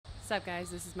What's up, guys?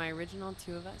 This is my original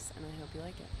Two of Us, and I hope you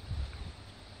like it.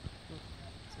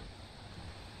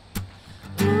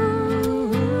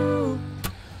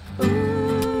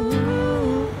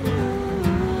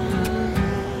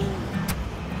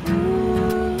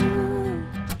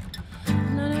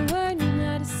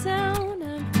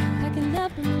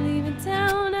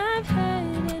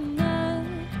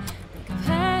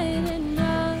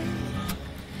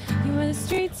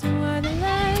 Streets are the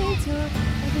lights, or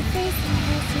every face that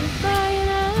passes by, and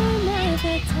I'm at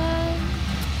that time.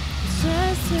 It's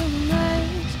just too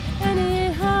much, and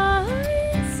it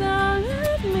haunts all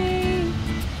of me.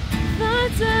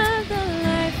 Thoughts of the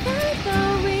life I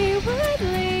thought we would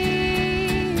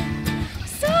lead.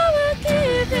 So I'll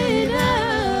give it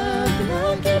up, and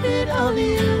I'll give it all to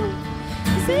you.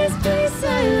 'Cause this place I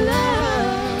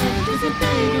love isn't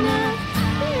big enough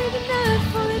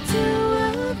for the two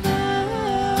of us.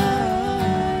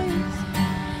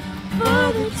 For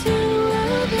the two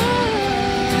of us.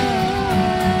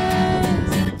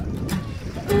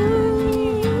 Ooh,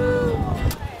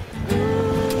 ooh,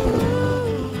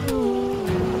 ooh.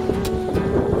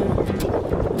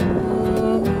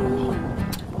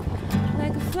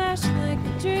 Like a flash, like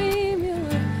a dream, you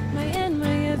were my end,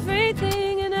 my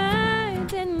everything, and I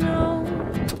didn't know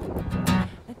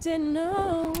how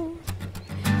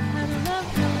to love,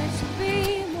 how it should be,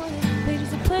 more than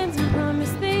pages of plans and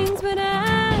promised things, but I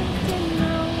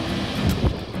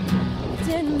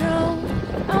didn't know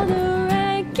all the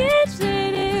wreckage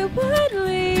that it would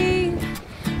leave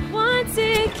once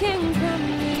it came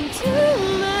crumbling to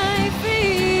my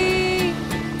feet.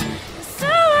 So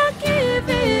I'll give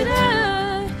it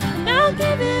up, and I'll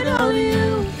give it all to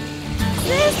you.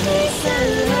 This piece I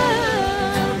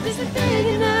love isn't big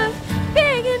enough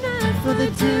for the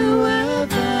two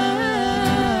of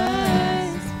us.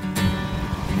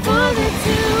 For the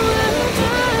two of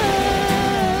us.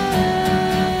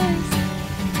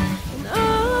 And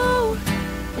oh,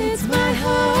 it's my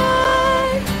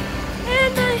heart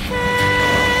and my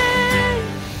head,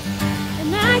 and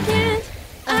I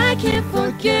can't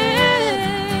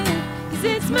forget, 'cause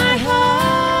it's my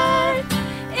heart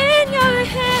in your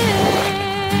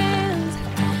hands,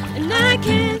 and I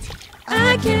can't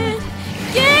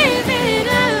give it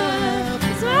up,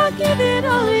 so I'll give it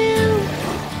all to you.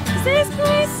 'Cause this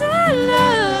place I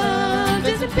love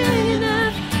isn't big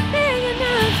enough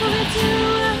for the two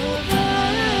of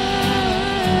us.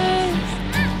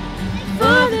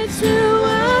 For the two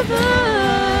of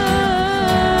us.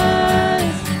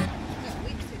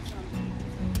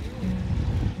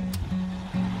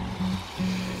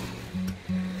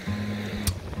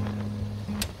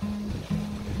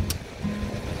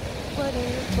 What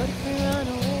if we run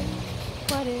away?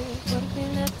 What if we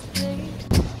left today?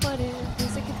 What if we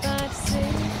said goodbye to say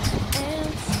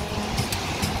and say?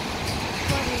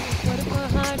 What if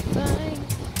we're hard to find?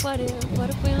 What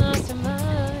if we lost our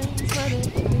minds? What if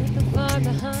we left them far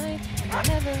behind?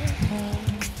 Never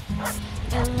mind.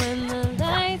 And when the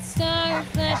lights start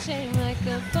flashing like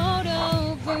a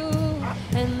photo booth,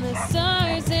 and the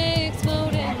stars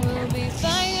exploding, we'll be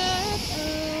fired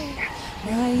through.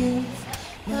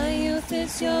 My youth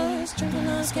is yours, drinking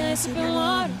on skies, sipping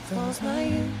waterfalls.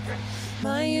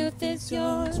 My youth is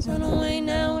yours, run away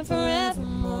now and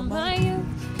forevermore. My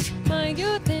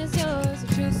youth is yours, the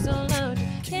truth so loud you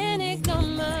can't ignore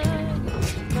mine.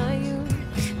 My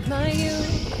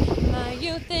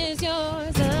youth is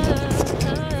yours.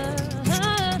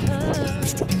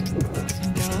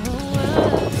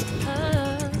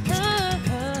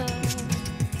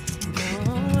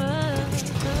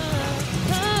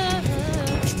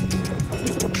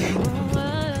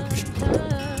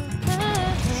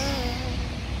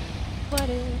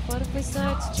 What if we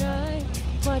start to drive?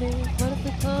 What if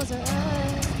we close our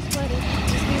eyes? What if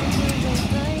we spin those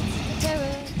nights, the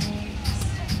terrorists?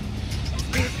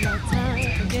 It's my time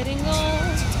for getting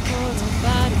old. For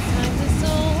nobody, time to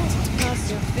soul. Cross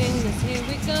your fingers, here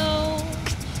we go.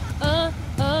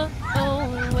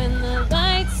 When the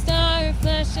lights start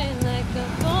flashing like a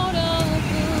photo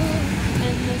booth,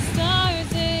 and the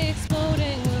stars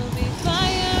exploding, we'll be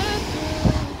fired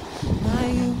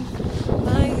through.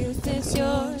 My youth is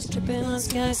yours, tripping on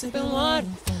skies, sipping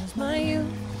waterfalls. My youth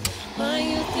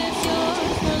is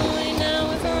yours, run away now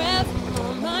and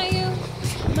forevermore. My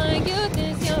youth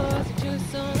is yours, the truth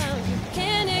so loud you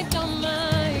can't ignore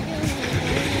my youth.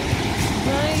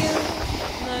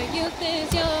 My youth is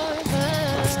yours.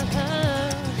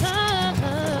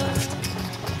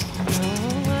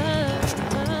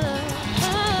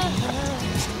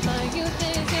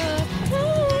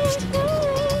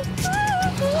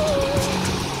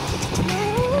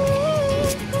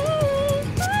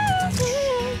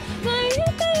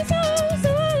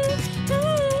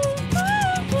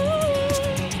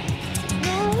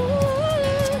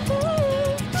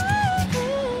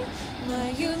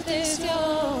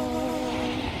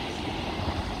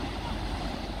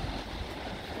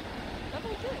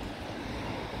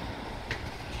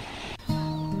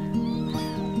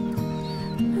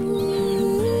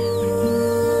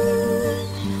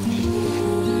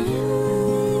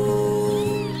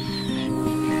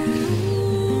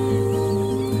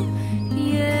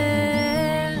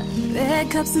 red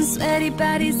cups and sweaty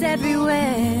bodies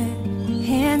everywhere.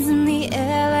 Hands in the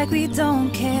air like we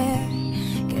don't care.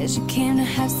 Cause you came to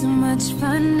have so much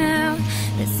fun now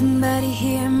that somebody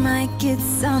here might get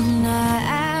some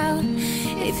out.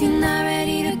 If you're not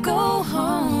ready to go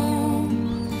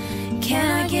home, can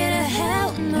I get a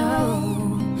hell no?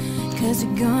 Cause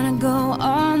we're gonna go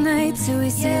all night till we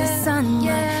see the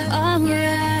sunlight.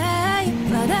 Alright,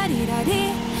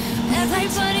 ba-da-dee-da-dee.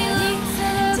 Everybody looks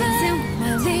at the dancing with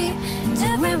my lead,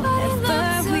 doing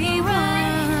whatever we want.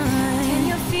 Can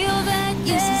you feel that?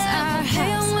 This is our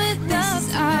house, this is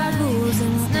our rules,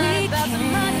 and we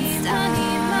can't stop.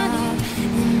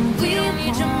 And we don't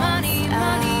need your money,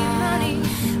 money.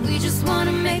 We just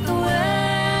wanna make the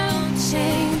world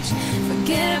change.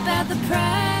 Forget about the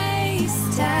price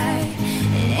tag.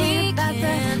 It ain't about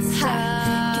the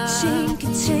hot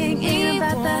ka-ching, ain't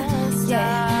about the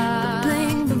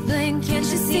the bling. Can't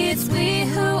you see it's we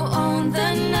who own the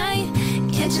night?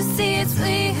 Can't you see it's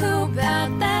we who bout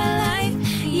that life?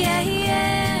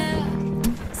 Yeah.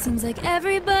 Seems like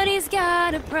everybody's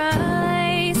got a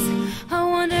price. I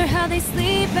wonder how they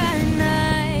sleep at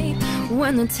night.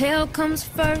 When the tale comes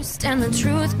first and the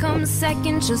truth comes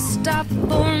second, just stop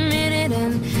for a minute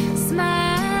and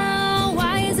smile.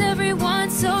 Why is everyone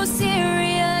so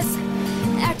serious?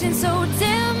 Acting so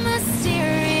damn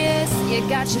mysterious. You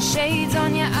got your shades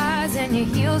on your eyes and your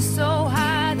heels so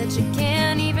high that you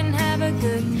can't even have a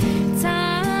good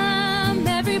time.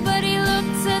 Everybody look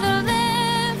to the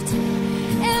left,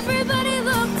 everybody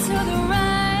look to the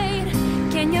right.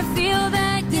 Can you feel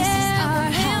that? This is our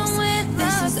house,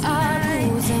 this is our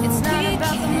rules, and it's not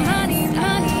about the money.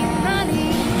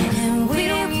 And we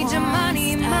don't need your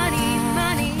money.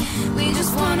 We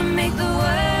just wanna make the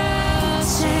world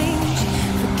change.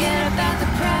 Forget about the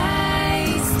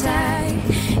price tag.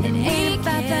 It ain't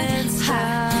about the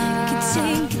hot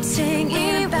ka-ching,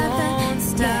 ain't about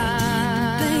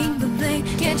the bling.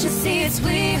 Can't you see it's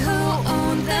we who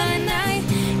own the night?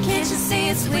 Can't you see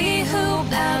it's we who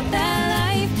bout that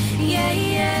life? Yeah.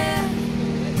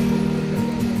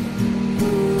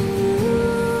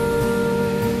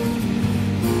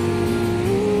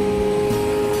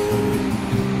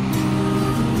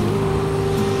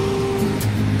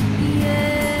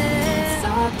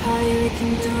 We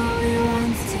can do what we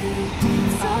want to.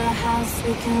 It's our house,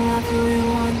 we can love who we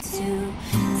want to.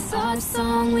 It's our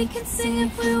song, we can sing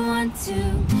if we want to.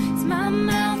 It's my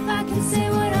mouth, I can say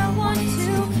what I want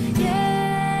to.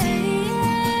 Yeah.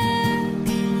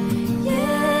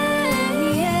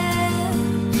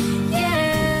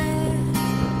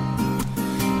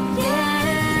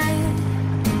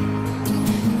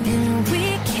 And we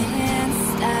can't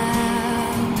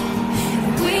stop.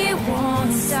 We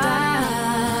won't stop.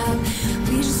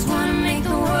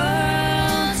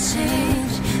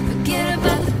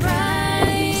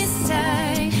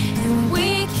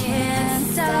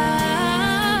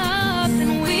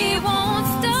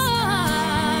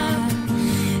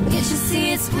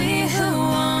 It's we who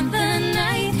own the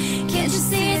night. Can't you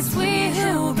see it's we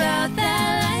who about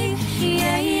that life?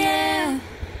 Yeah.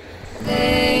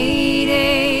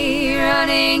 Lady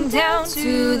running down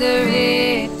to the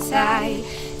riptide,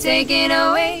 taken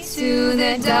away to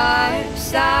the dark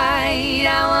side.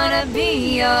 I wanna be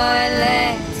your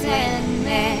left hand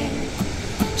man.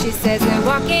 She says we're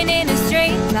walking in a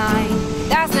straight line.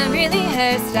 That's not really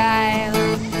her style.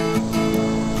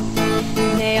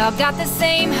 They all got the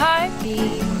same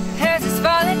heartbeat, hers is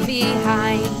falling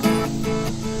behind.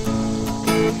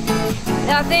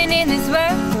 Nothing in this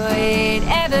world would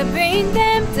ever bring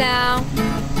them down.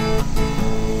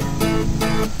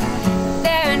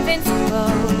 They're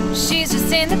invincible, she's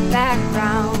just in the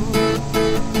background.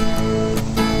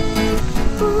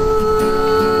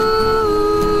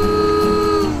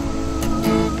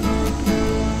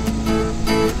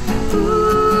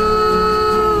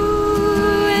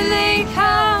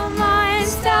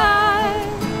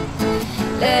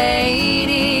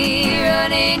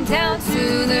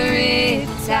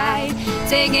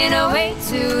 Taken away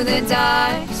to the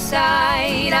dark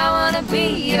side. I wanna be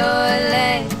your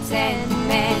left-hand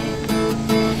man.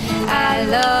 I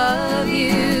love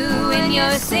you when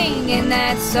you're singing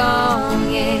that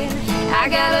song, yeah. I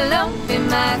got a lump in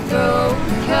my throat,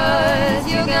 'cause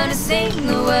you're gonna sing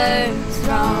the words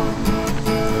wrong.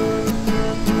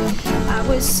 I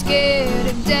was scared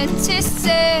of dentists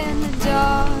in the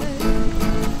dark.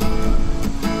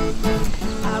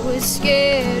 I was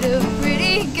scared of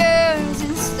pretty girls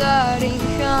and starting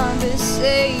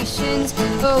conversations.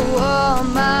 Oh, all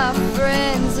my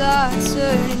friends are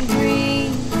turning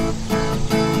green.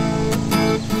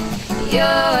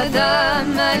 You're the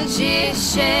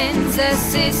magician's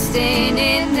assistant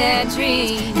in their that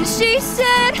dream. And she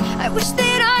said, I wish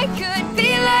that I could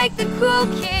be like the cool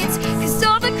kids, 'cause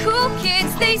all the cool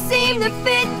kids, they seem to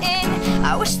fit in.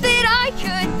 I wish that I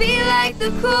could be like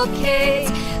the cool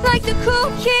kids, like the cool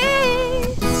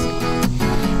kids.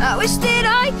 I wish that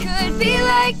I could be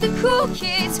like the cool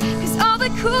kids, 'cause all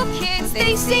the cool kids,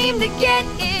 they seem to get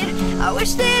it. I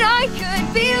wish that I could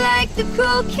be like the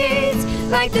cool kids,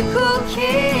 like the cool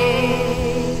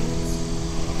kids.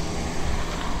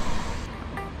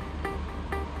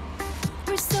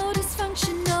 We're so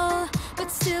dysfunctional,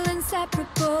 but still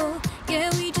inseparable. Yeah,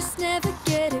 we just never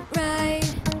get it right.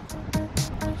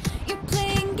 You're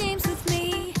playing games with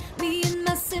me and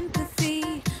my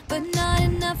sympathy, but not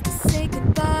enough to say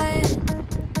goodbye.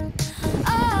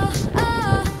 Oh,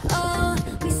 oh, oh,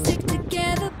 we stick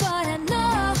together, but I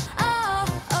know, oh,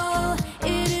 oh,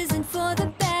 it isn't for the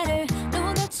better. No,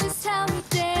 that's just how we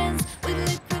dance, with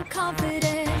liquid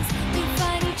confidence. We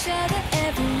find each other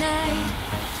every night.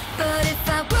 But if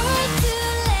I were to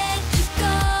let you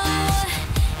go,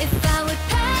 if I would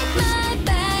pack my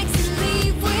bags and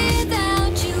leave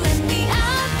without you and be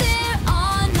out there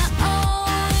on my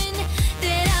own,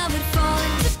 then I would fall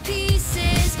into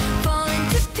pieces, fall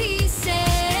into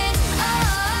pieces.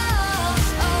 Oh,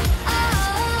 oh,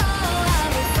 oh, I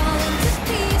would fall into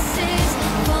pieces,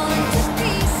 fall into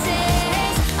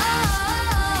pieces.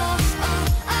 Oh, oh,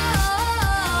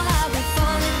 oh, I would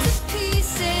fall into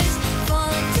pieces,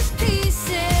 fall into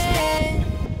pieces.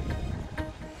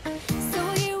 So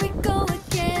here we go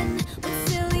again, with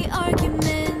silly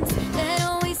arguments that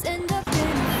always end up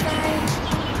in a fight.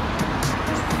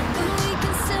 But we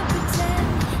can still pretend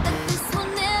that this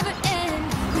will never end.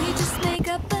 We just make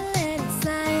up and let it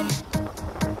slide.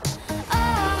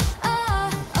 Oh, oh,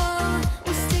 oh,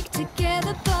 we stick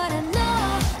together, but I know,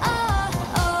 oh,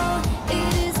 oh,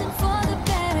 it isn't for the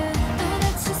better. No,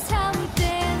 that's just how we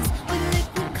dance, with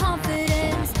liquid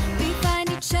confidence. We find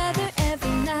each other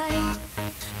every night.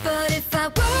 But if I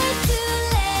were to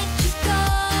let you go,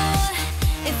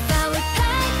 if I would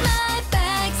pack my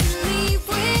bags and leave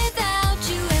without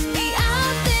you and be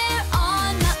out there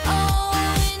on my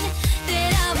own, then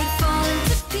I would fall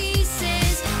into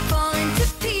pieces, fall into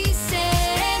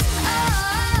pieces. Oh,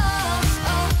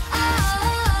 oh,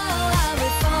 oh, I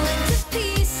would fall into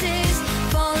pieces,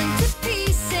 fall into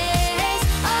pieces.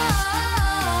 Oh,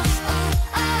 oh,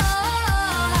 oh,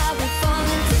 I would fall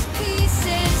into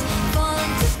pieces, fall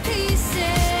into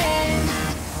pieces.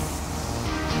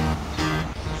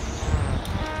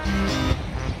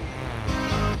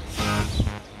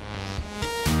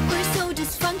 We're so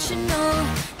dysfunctional,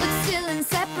 but still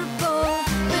inseparable.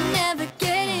 We're never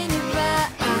getting it right.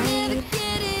 Never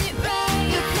getting it right.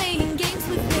 You're playing games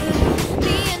with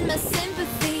me and my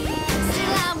sympathy.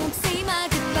 Still, I won't say my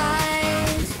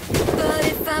goodbyes. But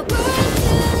if I were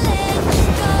to let you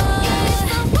go,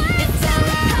 if I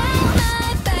would pack my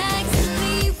bags and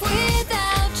leave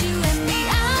without you and be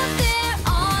out there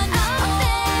on my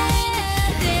own,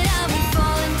 then I would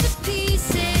fall into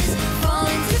pieces, fall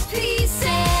into pieces.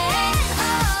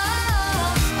 Oh,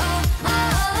 oh, oh,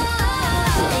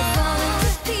 I would fall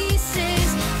into pieces,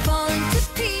 fall into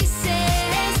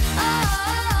pieces. Oh,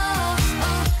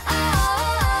 oh, oh,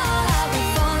 I would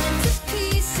fall into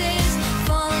pieces,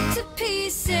 fall into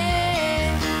pieces.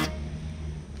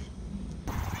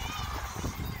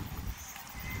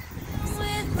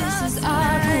 This is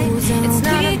our rules, It's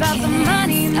not about the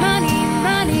money, money,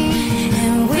 money.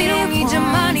 And we don't need your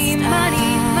money, money,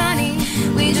 money.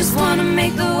 We just wanna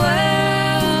make the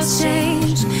world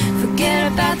change.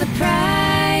 Forget about the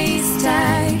price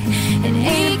tag. It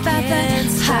ain't about that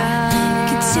high.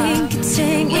 Ka-ching,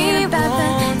 ka-ching, ain't about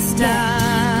that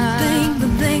style. Bling,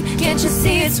 bling, bling. Can't you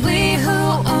see it's we who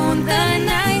own the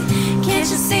night? Can't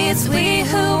you see it's we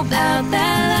who bout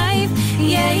that life?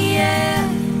 Yeah, yeah.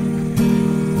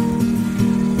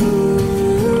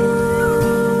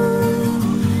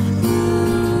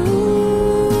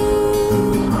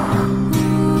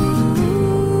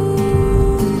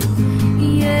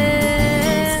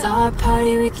 It's our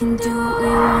party, we can do what we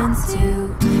want to.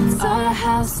 It's our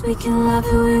house, we can love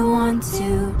who we want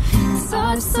to. It's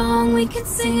our song, we can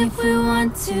sing if we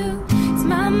want to. It's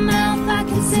my mouth, I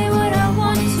can say what I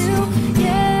want to.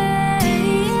 Yeah.